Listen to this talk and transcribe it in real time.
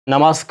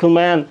Namaz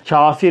kılmayan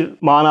kafir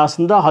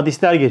manasında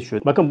hadisler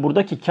geçiyor. Bakın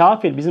buradaki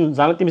kafir bizim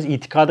zannettiğimiz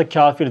itikada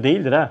kafir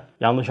değildir ha.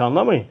 Yanlış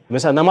anlamayın.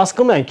 Mesela namaz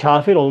kılmayan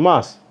kafir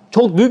olmaz.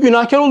 Çok büyük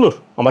günahkar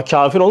olur ama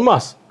kafir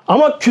olmaz.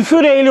 Ama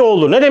küfür ehli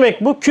olur. Ne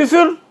demek bu?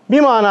 Küfür bir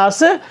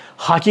manası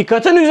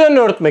hakikatin üzerine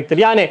örtmektir.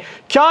 Yani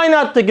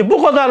kainattaki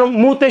bu kadar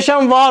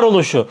muhteşem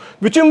varoluşu,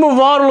 bütün bu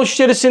varoluş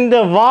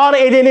içerisinde var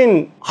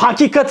edenin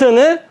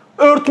hakikatini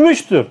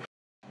örtmüştür.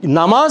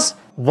 Namaz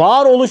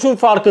varoluşun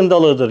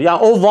farkındalığıdır.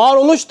 Yani o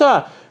varoluş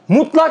da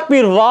mutlak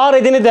bir var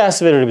edeni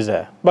ders verir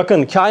bize.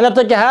 Bakın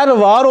kainattaki her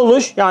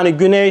varoluş, yani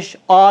güneş,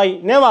 ay,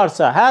 ne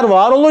varsa her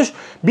varoluş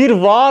bir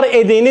var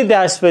edeni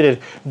ders verir.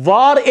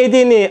 Var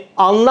edeni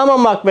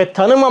anlamamak ve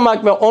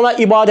tanımamak ve ona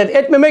ibadet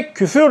etmemek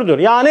küfürdür.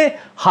 Yani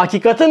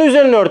hakikatin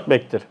üzerine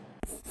örtmektir.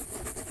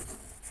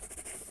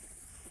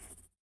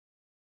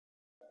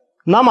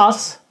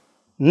 Namaz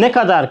ne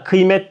kadar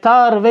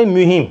kıymetdar ve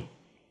mühim,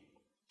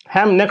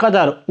 hem ne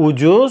kadar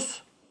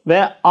ucuz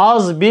ve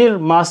az bir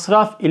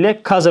masraf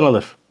ile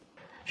kazanılır.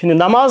 Şimdi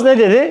namaz ne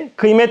dedi?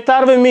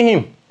 Kıymetdar ve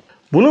mühim.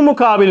 Bunun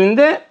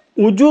mukabilinde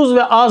ucuz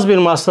ve az bir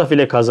masraf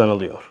ile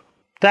kazanılıyor.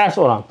 Ters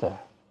orantı.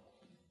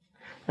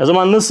 O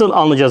zaman nasıl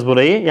anlayacağız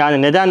burayı?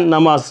 Yani neden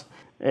namaz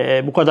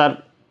bu kadar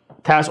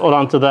ters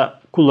orantıda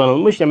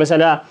kullanılmış? Ya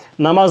mesela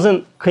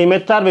namazın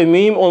kıymetdar ve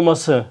mühim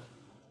olması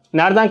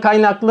nereden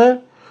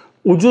kaynaklı?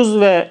 Ucuz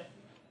ve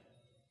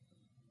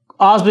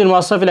az bir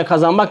masraf ile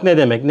kazanmak ne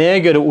demek? Neye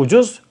göre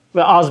ucuz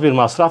ve az bir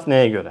masraf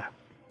neye göre?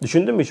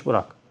 Düşündün mü hiç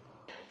Burak?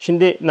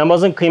 Şimdi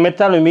namazın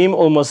kıymetdar ve mühim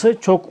olması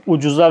çok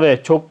ucuza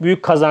ve çok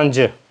büyük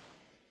kazancı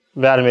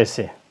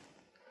vermesi.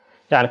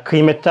 Yani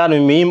kıymetdar ve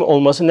mühim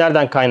olması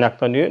nereden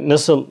kaynaklanıyor?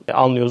 Nasıl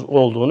anlıyoruz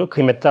olduğunu,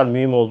 kıymetdar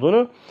mühim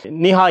olduğunu?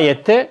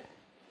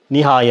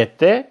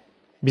 Nihayette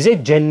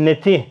bize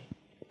cenneti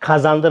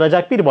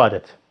kazandıracak bir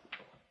ibadet.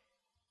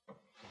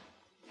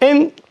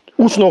 En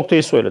uç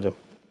noktayı söyledim.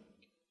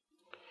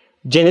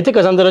 Cenneti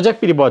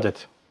kazandıracak bir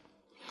ibadet.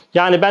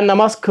 Yani ben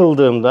namaz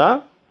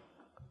kıldığımda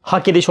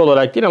hak ediş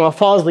olarak değil ama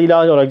fazla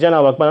ilahi olarak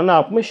Cenab-ı Hak bana ne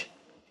yapmış?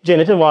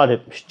 Cenneti vaat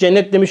etmiş.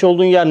 Cennet demiş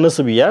olduğun yer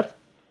nasıl bir yer?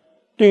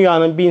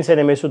 Dünyanın 1000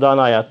 sene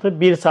mesudane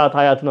hayatı, 1 saat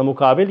hayatına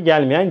mukabil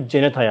gelmeyen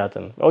cennet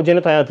hayatının. O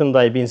cennet hayatının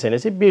dahi 1000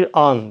 senesi bir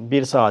an,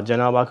 1 saat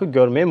Cenab-ı Hakk'ı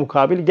görmeye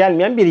mukabil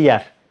gelmeyen bir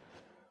yer.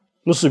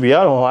 Nasıl bir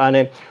yer? O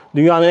yani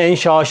dünyanın en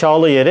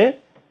şaşalı yeri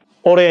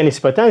oraya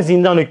nispeten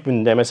zindan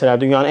hükmünde.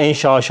 Mesela dünyanın en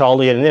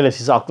şaşalı yeri neresi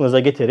size aklınıza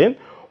getirin.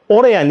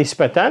 Oraya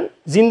nispeten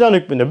zindan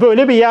hükmünde.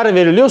 Böyle bir yer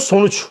veriliyor,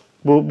 sonuç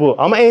bu.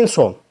 Ama en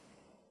son.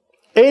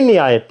 En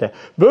nihayette.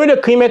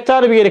 Böyle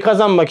kıymetli bir yeri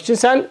kazanmak için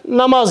sen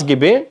namaz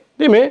gibi,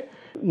 değil mi?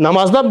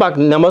 Namazda bak,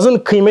 namazın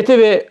kıymeti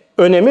ve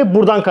önemi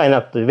buradan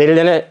kaynaklı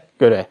verilene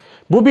göre.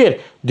 Bu bir.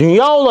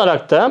 Dünya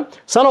olarak da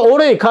sana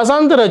orayı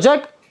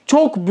kazandıracak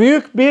çok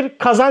büyük bir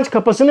kazanç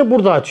kapısını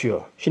burada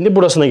açıyor. Şimdi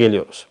burasına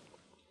geliyoruz.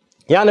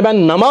 Yani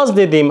ben namaz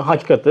dediğim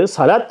hakikati,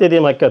 salat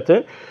dediğim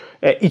hakikati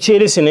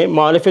içerisini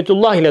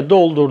marifetullah ile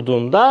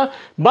doldurduğumda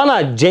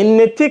bana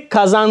cenneti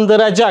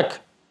kazandıracak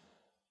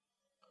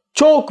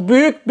çok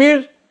büyük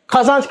bir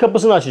kazanç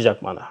kapısını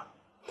açacak bana.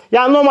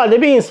 Yani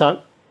normalde bir insan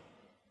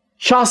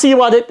şahsi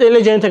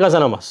ibadetleriyle cennete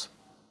kazanamaz.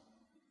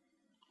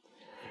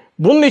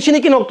 Bunun için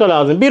 2 nokta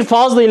lazım. Bir,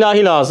 fazla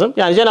ilahi lazım.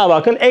 Yani Cenab-ı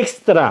Hakk'ın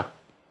ekstra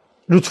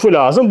lütfu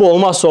lazım. Bu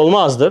olmazsa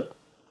olmazdır.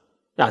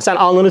 Yani sen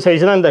alnını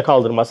secdeden de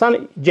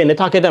kaldırmasan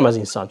cenneti hak edemez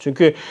insan.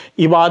 Çünkü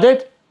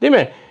ibadet, değil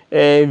mi?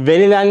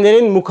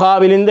 Verilenlerin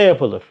mukabilinde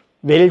yapılır.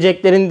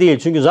 Verileceklerin değil.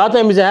 Çünkü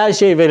zaten bize her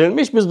şey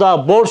verilmiş. Biz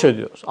daha borç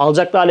ödüyoruz.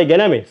 Alacaklı hale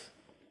gelemeyiz.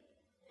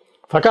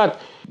 Fakat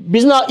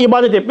biz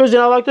ibadet yapıyoruz.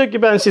 Cenab-ı Hak diyor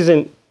ki ben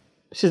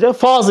size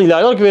fazla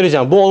ilahi olarak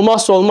vereceğim. Bu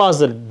olmazsa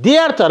olmazdır.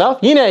 Diğer taraf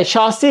yine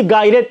şahsi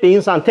gayretle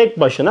insan tek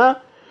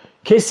başına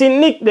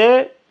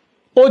kesinlikle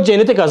o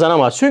cenneti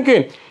kazanamaz.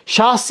 Çünkü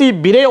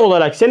şahsi birey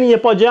olarak senin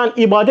yapacağın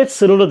ibadet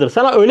sınırlıdır.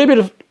 Sana öyle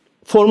bir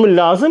formül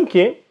lazım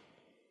ki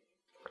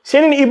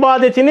senin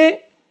ibadetini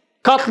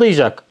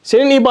katlayacak.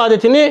 Senin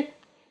ibadetini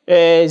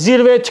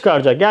zirveye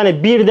çıkaracak. Yani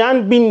 1'den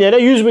 1000'lere,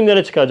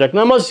 100.000'lere çıkaracak.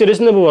 Namaz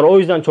içerisinde bu var. O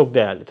yüzden çok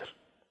değerlidir.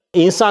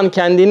 İnsan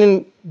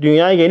kendinin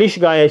dünyaya geliş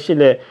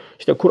gayesiyle,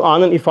 işte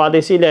Kur'an'ın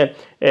ifadesiyle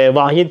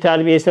vahyin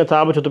terbiyesine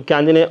tabi tutup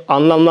kendini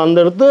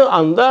anlamlandırdığı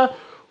anda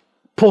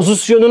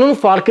pozisyonunun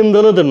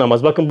farkındalığıdır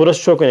namaz. Bakın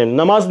burası çok önemli.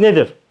 Namaz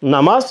nedir?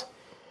 Namaz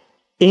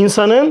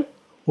insanın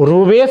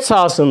rububiyet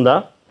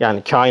sahasında,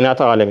 yani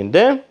kainat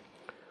aleminde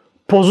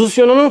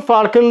pozisyonunun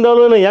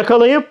farkındalığını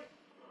yakalayıp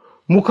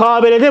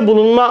mukabelede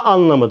bulunma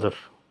anlamıdır.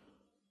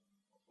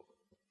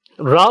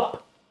 Rab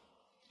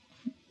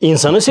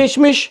insanı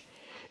seçmiş,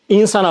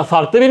 insana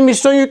farklı bir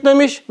misyon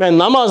yüklemiş ve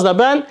namazda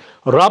ben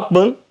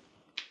Rabb'in,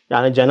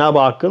 yani Cenab-ı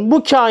Hakk'ın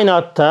bu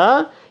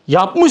kainatta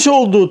yapmış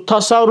olduğu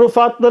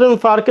tasarrufatların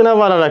farkına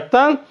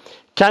vararaktan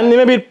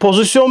kendime bir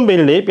pozisyon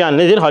belirleyip, yani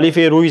nedir?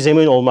 Halife-i Ruh-i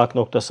Zemin olmak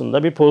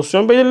noktasında bir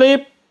pozisyon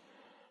belirleyip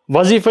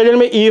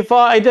vazifelerimi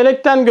ifa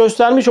ederekten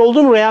göstermiş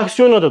olduğum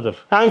reaksiyon adıdır.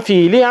 Hem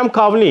fiili hem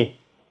kavli.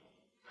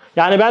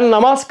 Yani ben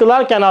namaz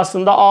kılarken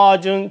aslında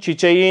ağacın,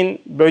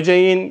 çiçeğin,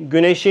 böceğin,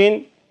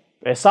 güneşin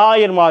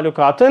vesaire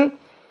mahlukatın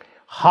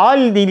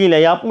hal diliyle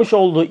yapmış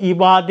olduğu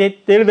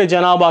ibadetleri de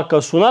Cenab-ı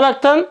Hakk'a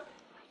sunaraktan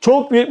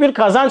çok büyük bir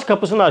kazanç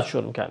kapısını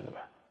açıyorum kendime.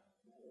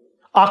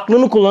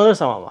 Aklımı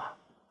kullanırsam ama.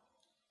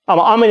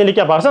 Ama amelelik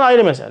yaparsan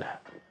ayrı mesele.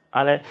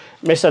 Hani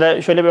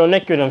mesela şöyle bir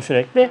örnek görüyorum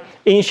sürekli.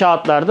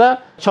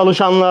 İnşaatlarda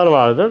çalışanlar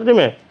vardır, değil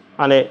mi?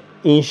 Hani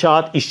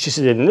inşaat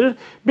işçisi denilir.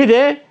 Bir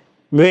de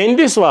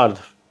mühendis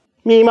vardır.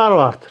 Mimar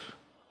vardır.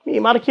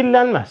 Mimar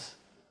kirlenmez.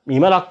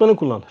 Mimar aklını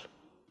kullanır.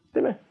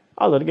 Değil mi?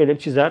 Alır gelir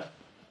çizer,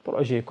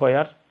 projeyi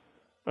koyar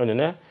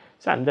önüne.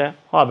 Sen de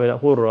habere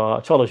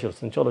hurra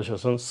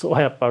çalışırsın,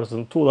 sıva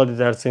yaparsın, tuğla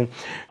dizersin,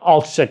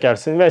 alçı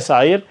çekersin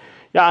vesaire.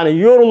 Yani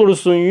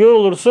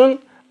yorulursun.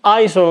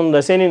 Ay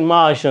sonunda senin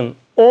maaşın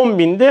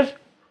 10.000'dir.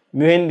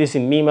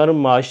 Mühendisin, mimarın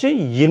maaşı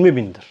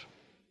 20.000'dir.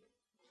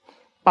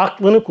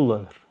 Aklını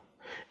kullanır.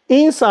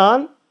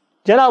 İnsan,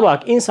 Cenab-ı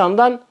Hak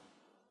insandan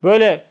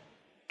böyle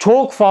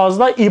çok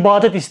fazla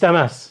ibadet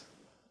istemez.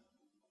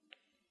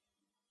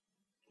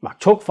 Bak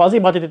çok fazla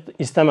ibadet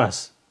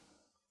istemez.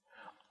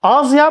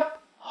 Az yap,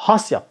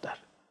 has yap der.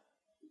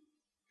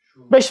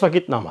 5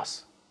 vakit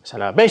namaz.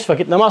 Mesela 5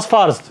 vakit namaz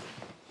farzdır.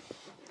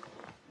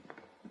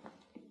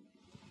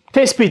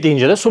 Tesbih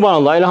deyince de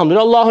Subhanallah,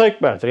 Elhamdülillah, Allahu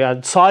Ekber'dir.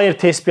 Yani sair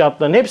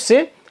tesbihatların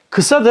hepsi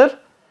kısadır.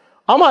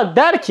 Ama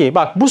der ki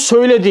bak bu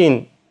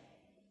söylediğin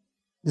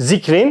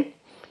zikrin,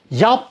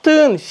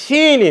 yaptığın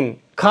fiilin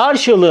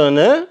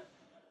karşılığını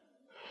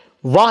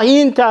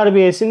vahyin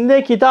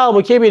terbiyesinde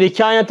Kitab-ı Kebir-i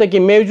kainattaki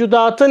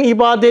mevcudatın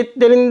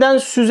ibadetlerinden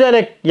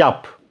süzerek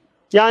yap.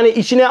 Yani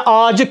içine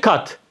ağacı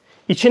kat,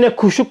 içine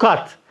kuşu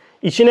kat,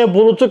 içine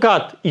bulutu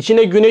kat,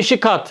 içine güneşi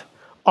kat,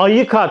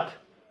 ayı kat.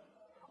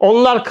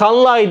 Onlar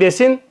kanlı ay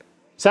desin,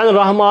 sen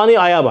Rahmani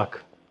aya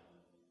bak.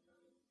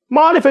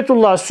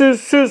 Marifetullah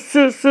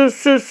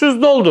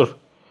süz doldur.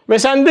 Ve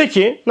sen de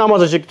ki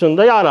namaza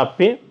çıktığında ya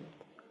Rabbi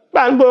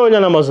ben bu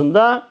öğle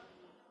namazında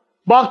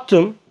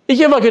baktım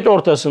 2 vakit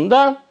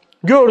ortasında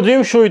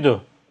gördüğüm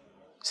şuydu.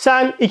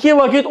 Sen 2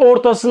 vakit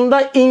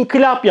ortasında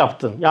inkılap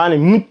yaptın. Yani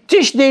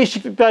müthiş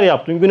değişiklikler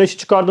yaptın. Güneşi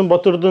çıkardın,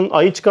 batırdın,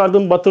 ayı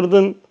çıkardın,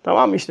 batırdın.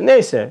 Tamam mı işte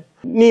neyse.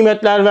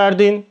 Nimetler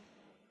verdin.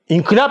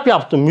 İnkılap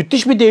yaptın.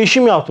 Müthiş bir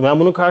değişim yaptın. Ben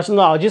bunun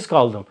karşısında aciz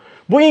kaldım.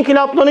 Bu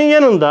inkılapların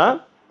yanında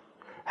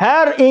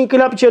her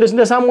inkılap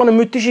içerisinde sen bana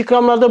müthiş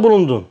ikramlarda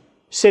bulundun.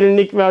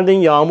 Serinlik verdin,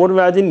 yağmur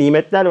verdin,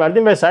 nimetler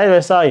verdin vesaire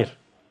vesaire.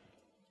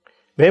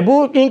 Ve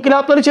bu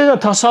inkılaplar içerisinde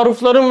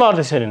tasarrufların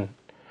vardı senin.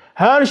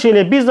 Her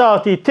şeyle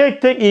bizatihi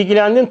tek tek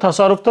ilgilendin,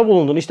 tasarrufta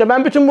bulundun. İşte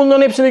ben bütün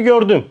bunların hepsini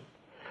gördüm.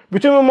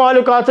 Bütün bu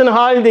mahlukatın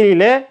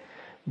haliyle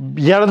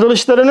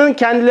yaratılışlarının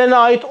kendilerine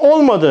ait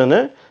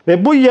olmadığını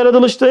ve bu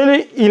yaratılışları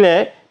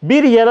ile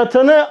bir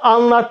yaratanı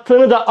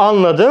anlattığını da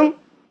anladım.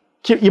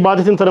 Ki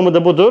ibadetin tanımı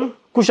da budur.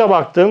 Kuşa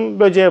baktım,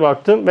 böceğe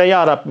baktım ve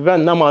ya Rabbi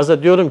ben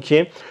namazda diyorum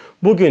ki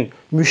bugün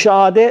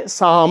müşahede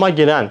sahama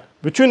giren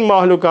bütün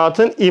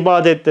mahlukatın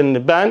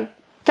ibadetlerini ben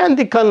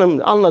kendi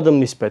kanım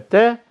anladığım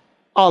nispette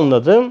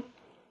anladım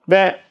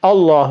ve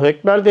Allahu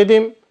Ekber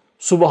dedim,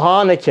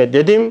 Subhaneke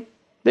dedim,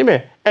 değil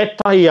mi?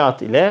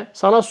 Ettehiyyat ile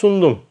sana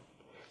sundum.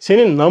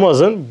 Senin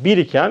namazın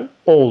biriken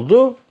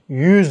oldu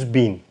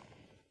 100.000.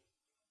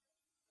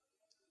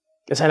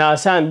 Mesela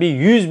sen bir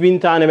 100.000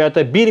 tane veyahut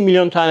da 1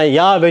 milyon tane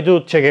ya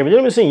vedud çekebilir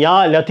misin? Ya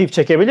latif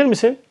çekebilir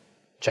misin?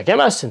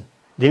 Çekemezsin.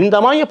 Dilin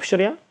damağın yapışır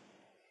ya.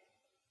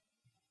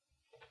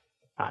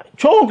 Yani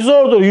çok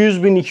zordur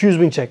 100.000,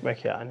 200.000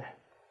 çekmek yani.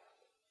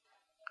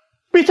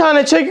 Bir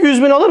tane çek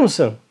 100.000 alır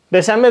mısın?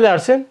 Desem ne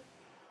dersin?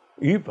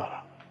 İyi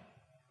para.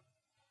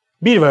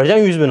 Bir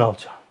vereceksin 100.000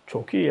 alacaksın.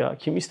 Çok iyi ya.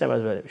 Kim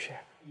istemez böyle bir şey?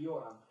 İyi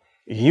oran.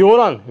 İyi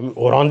oran.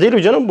 Oran değil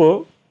mi canım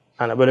bu?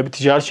 Hani böyle bir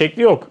ticaret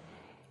şekli yok.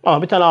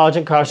 Ama bir tane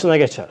ağacın karşısına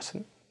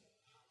geçersin.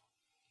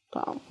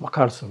 Tamam,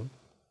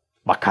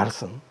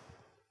 bakarsın.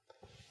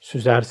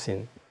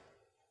 Süzersin.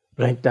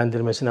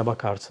 Renklendirmesine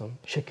bakarsın.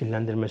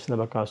 Şekillendirmesine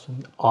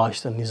bakarsın.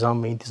 Ağaçların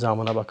nizam ve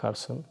intizamına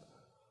bakarsın.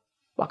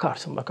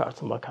 Bakarsın.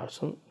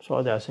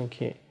 Sonra dersin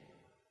ki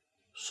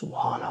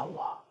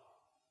Subhanallah.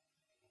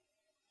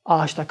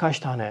 Ağaçta kaç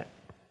tane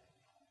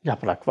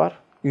yaprak var?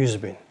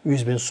 100.000.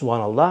 100.000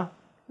 Subhanallah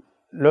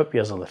löp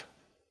yazılır.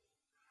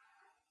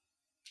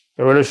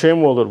 Öyle şey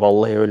mi olur?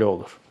 Vallahi öyle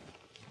olur.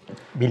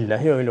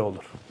 Billahi öyle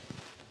olur.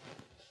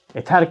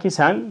 Yeter ki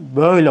sen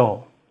böyle ol.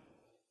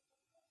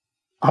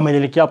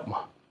 Amelelik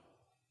yapma.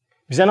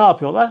 Bize ne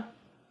yapıyorlar?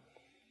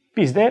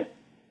 Biz de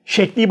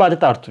şekli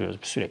ibadet artırıyoruz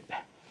sürekli.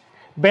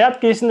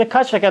 Beyat gecesinde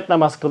kaç rekat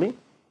namaz kılayım?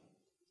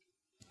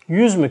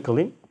 100 mü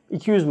kılayım?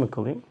 200 mü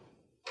kılayım?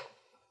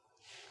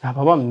 Ya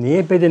babam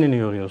niye bedenini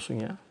yoruyorsun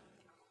ya?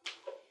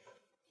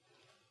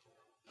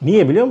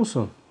 Niye biliyor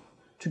musun?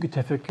 Çünkü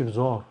tefekkür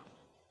zor.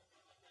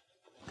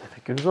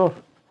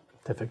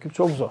 Tefekkür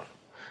çok zor.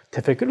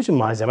 Tefekkür için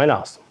malzeme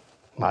lazım.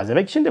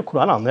 Malzeme için de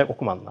Kur'an anlayıp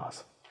okuman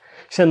lazım.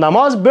 İşte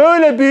namaz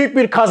böyle büyük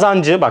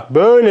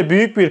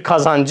bir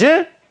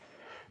kazancı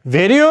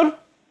veriyor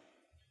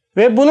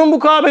ve bunun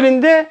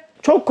mukabilinde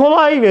çok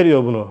kolay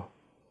veriyor bunu.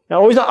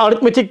 Yani o yüzden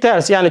aritmetik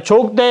ters. Yani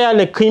çok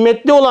değerli,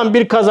 kıymetli olan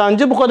bir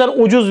kazancı bu kadar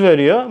ucuz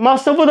veriyor.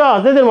 Masrafı da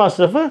az. Nedir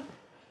masrafı?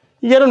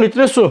 Yarım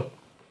litre su.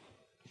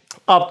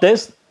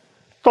 Abdest,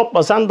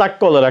 Toplasan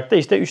dakika olarak da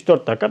işte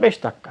 3-4 dakika,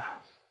 5 dakika.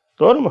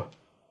 Doğru mu?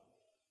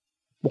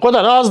 Bu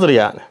kadar azdır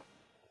yani.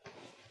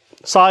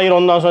 Sair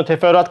ondan sonra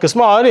teferruat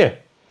kısmı ayrı.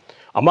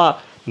 Ama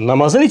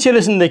namazın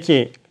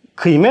içerisindeki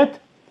kıymet,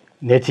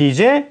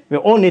 netice ve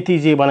o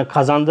neticeyi bana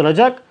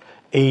kazandıracak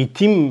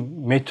eğitim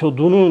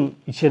metodunun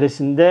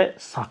içerisinde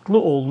saklı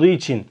olduğu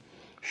için,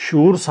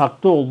 şuur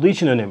saklı olduğu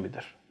için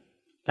önemlidir.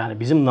 Yani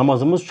bizim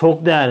namazımız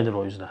çok değerlidir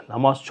o yüzden.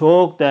 Namaz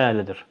çok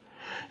değerlidir.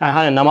 Yani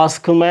hani namaz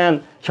kılmayan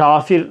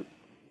kafir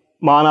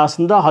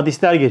manasında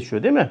hadisler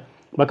geçiyor değil mi?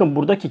 Bakın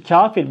buradaki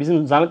kafir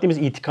bizim zannettiğimiz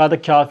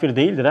itikada kafir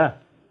değildir ha.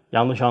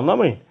 Yanlış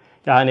anlamayın.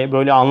 Yani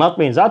böyle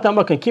anlatmayın. Zaten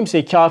bakın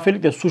kimseyi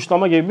kafirlikle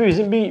suçlama gibi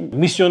bizim bir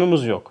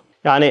misyonumuz yok.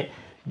 Yani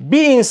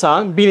bir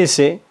insan,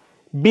 birisi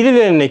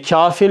birilerini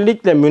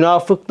kafirlikle,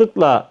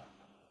 münafıklıkla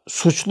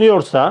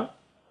suçluyorsa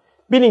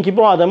bilin ki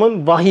bu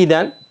adamın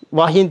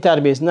vahyin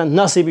terbiyesinden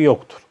nasibi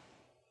yoktur.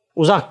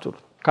 Uzak durun.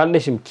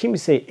 Kardeşim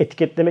kimseyi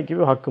etiketlemek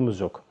gibi hakkımız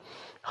yok.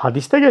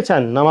 Hadiste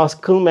geçen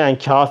namaz kılmayan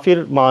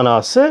kafir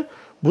manası,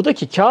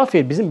 buradaki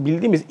kafir bizim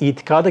bildiğimiz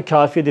itikada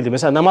kafir değil.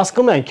 Mesela namaz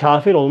kılmayan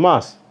kafir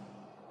olmaz.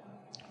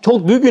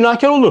 Çok büyük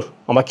günahkar olur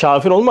ama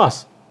kafir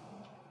olmaz.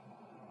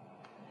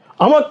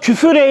 Ama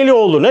küfür ehli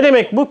olur. Ne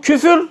demek bu?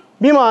 Küfür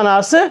bir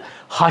manası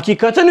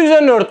hakikatin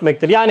üzerine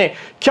örtmektir. Yani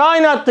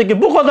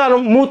kainattaki bu kadar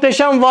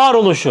muhteşem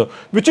varoluşu,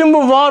 bütün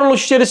bu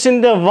varoluş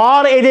içerisinde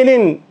var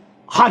edenin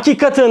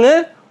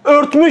hakikatini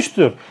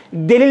örtmüştür.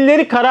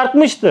 Delilleri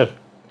karartmıştır.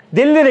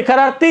 Delilleri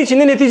kararttığı için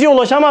de neticeye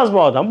ulaşamaz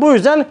bu adam. Bu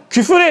yüzden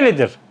küfür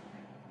ehlidir.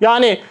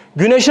 Yani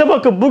güneşe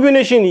bakıp bu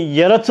güneşin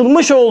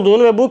yaratılmış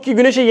olduğunu ve bu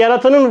güneşi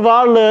yaratanın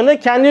varlığını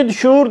kendi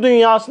şuur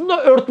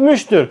dünyasında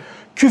örtmüştür.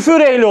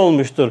 Küfür ehli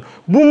olmuştur.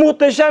 Bu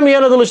muhteşem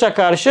yaratılışa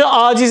karşı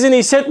acizini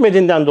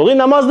hissetmediğinden dolayı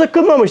namazda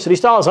kılmamıştır.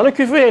 İşte al sana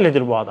küfür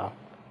ehlidir bu adam.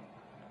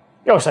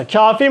 Yoksa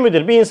kafir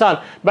midir? Bir insan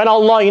ben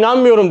Allah'a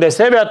inanmıyorum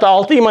dese veyahut da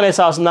 6 iman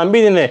esasından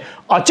birini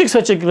açık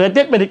saçık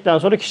reddetmedikten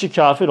sonra kişi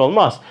kafir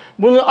olmaz.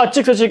 Bunu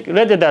açık saçık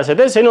reddederse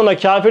de senin ona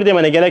kafir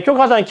demene gerek yok.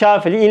 Zaten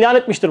kafirliği ilan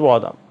etmiştir bu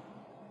adam.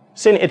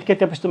 Senin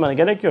etiket yapıştırmana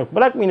gerek yok.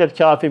 Bırak millet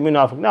kafir,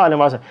 münafık ne alem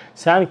varsa.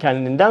 Sen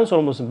kendinden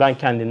sorumlusun. Ben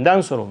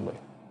kendimden sorumluyum.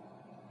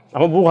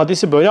 Ama bu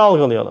hadisi böyle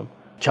algılayalım.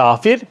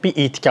 Kafir, bir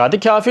itikadi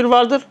kafir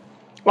vardır.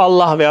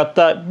 Allah veyahut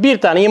da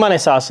bir tane iman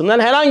esasından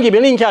herhangi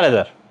birini inkar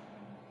eder.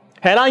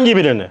 Herhangi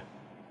birini.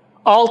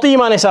 6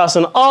 iman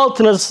esasının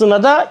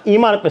altısına da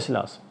iman etmesi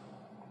lazım.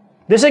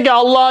 Dese ki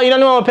Allah'a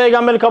inanıyorum ama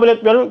peygamberi kabul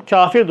etmiyorum,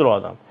 kafirdir o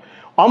adam.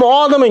 Ama o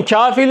adamın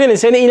kafirliğini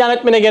seni ilan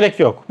etmene gerek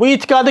yok. Bu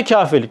itikadi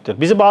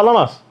kafirliktir. Bizi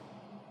bağlamaz.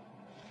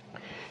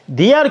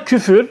 Diğer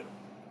küfür,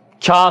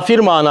 kafir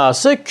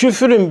manası,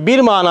 küfürün bir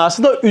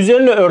manası da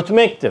üzerine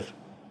örtmektir.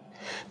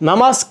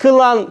 Namaz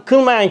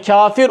kılmayan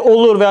kafir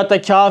olur veyahut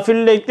da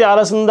kafirlikle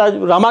arasında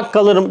ramak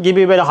kalır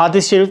gibi böyle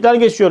hadis-i şerifler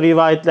geçiyor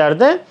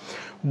rivayetlerde.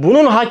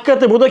 Bunun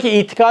hakikati buradaki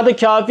itikadı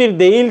kafir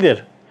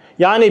değildir.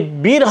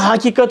 Yani bir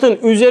hakikatin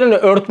üzerine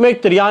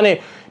örtmektir. Yani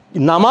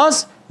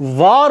namaz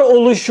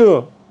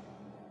varoluşun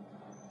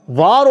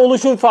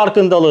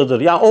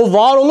farkındalığıdır. Yani o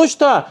varoluş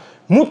da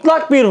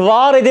mutlak bir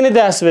var edeni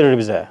ders verir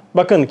bize.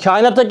 Bakın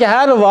kainattaki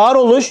her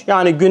varoluş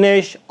yani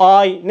güneş,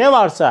 ay ne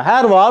varsa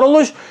her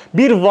varoluş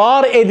bir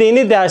var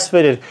edeni ders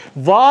verir.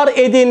 Var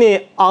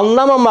edeni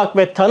anlamamak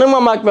ve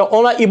tanımamak ve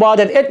ona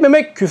ibadet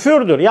etmemek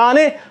küfürdür.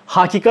 Yani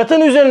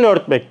hakikatin üzerine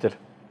örtmektir.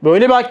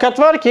 Böyle bir hakikat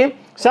var ki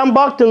sen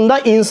baktığında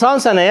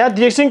insansan eğer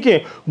diyeceksin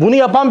ki bunu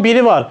yapan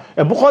biri var.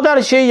 Bu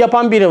kadar şeyi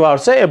yapan biri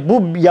varsa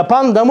bu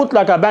yapan da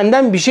mutlaka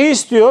benden bir şey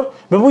istiyor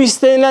ve bu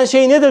istenilen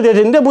şey nedir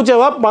dediğinde bu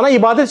cevap bana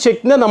ibadet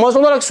şeklinde namaz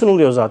olarak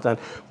sunuluyor zaten.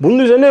 Bunun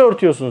üzerine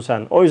örtüyorsun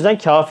sen. O yüzden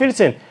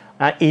kafirsin.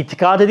 Yani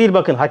itikade değil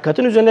bakın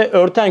hakikatin üzerine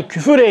örten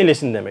küfür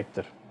eylesin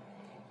demektir.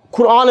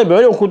 Kur'an'ı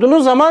böyle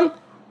okuduğunuz zaman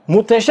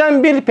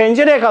muhteşem bir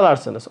pencere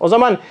yakalarsınız. O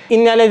zaman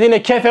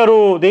innellezine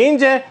keferu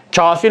deyince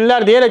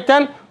kafirler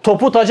diyerekten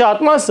topu taca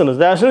atmazsınız.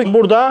 Dersiniz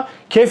burada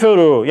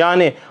keferu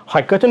yani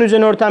hakikatin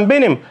üzerine örten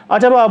benim.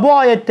 Acaba bu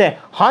ayette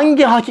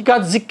hangi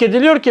hakikat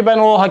zikrediliyor ki ben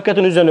o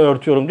hakikatin üzerine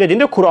örtüyorum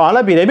dediğinde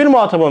Kur'an'a birebir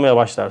muhatap olmaya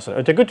başlarsın.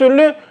 Öteki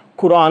türlü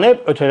Kur'an'ı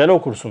hep ötelere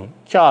okursun.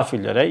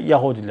 Kafirlere,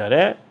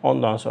 Yahudilere,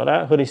 ondan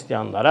sonra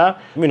Hristiyanlara,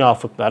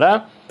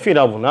 münafıklara,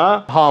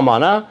 Firavun'a,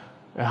 Haman'a.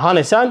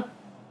 Hani sen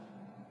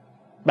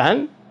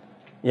ben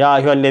ya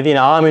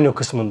eyyühellezine aminu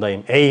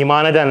kısmındayım. Ey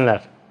iman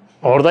edenler.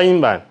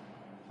 Oradayım ben.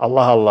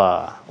 Allah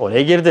Allah.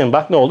 Oraya girdin.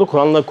 Bak ne oldu?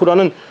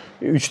 Kur'an'ın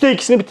 3'te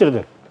 2'sini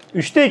bitirdin.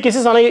 3'te 2'si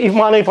sana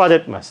imanı ifade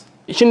etmez.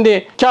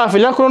 Şimdi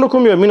kafirler Kur'an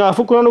okumuyor.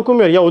 Münafık Kur'an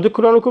okumuyor. Yahudi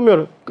Kur'an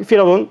okumuyor.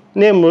 Firavun,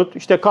 Nemrut,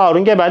 işte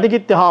Karun gebeldi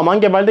gitti.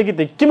 Haman gebeldi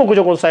gitti. Kim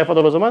okuyacak o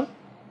sayfalar o zaman?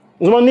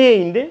 O zaman niye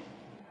indi?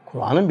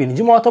 Kur'an'ın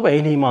birinci muhatabı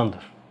ehli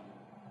imandır.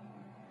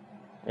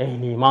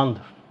 Ehli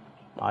imandır.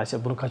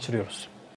 Maalesef bunu kaçırıyoruz.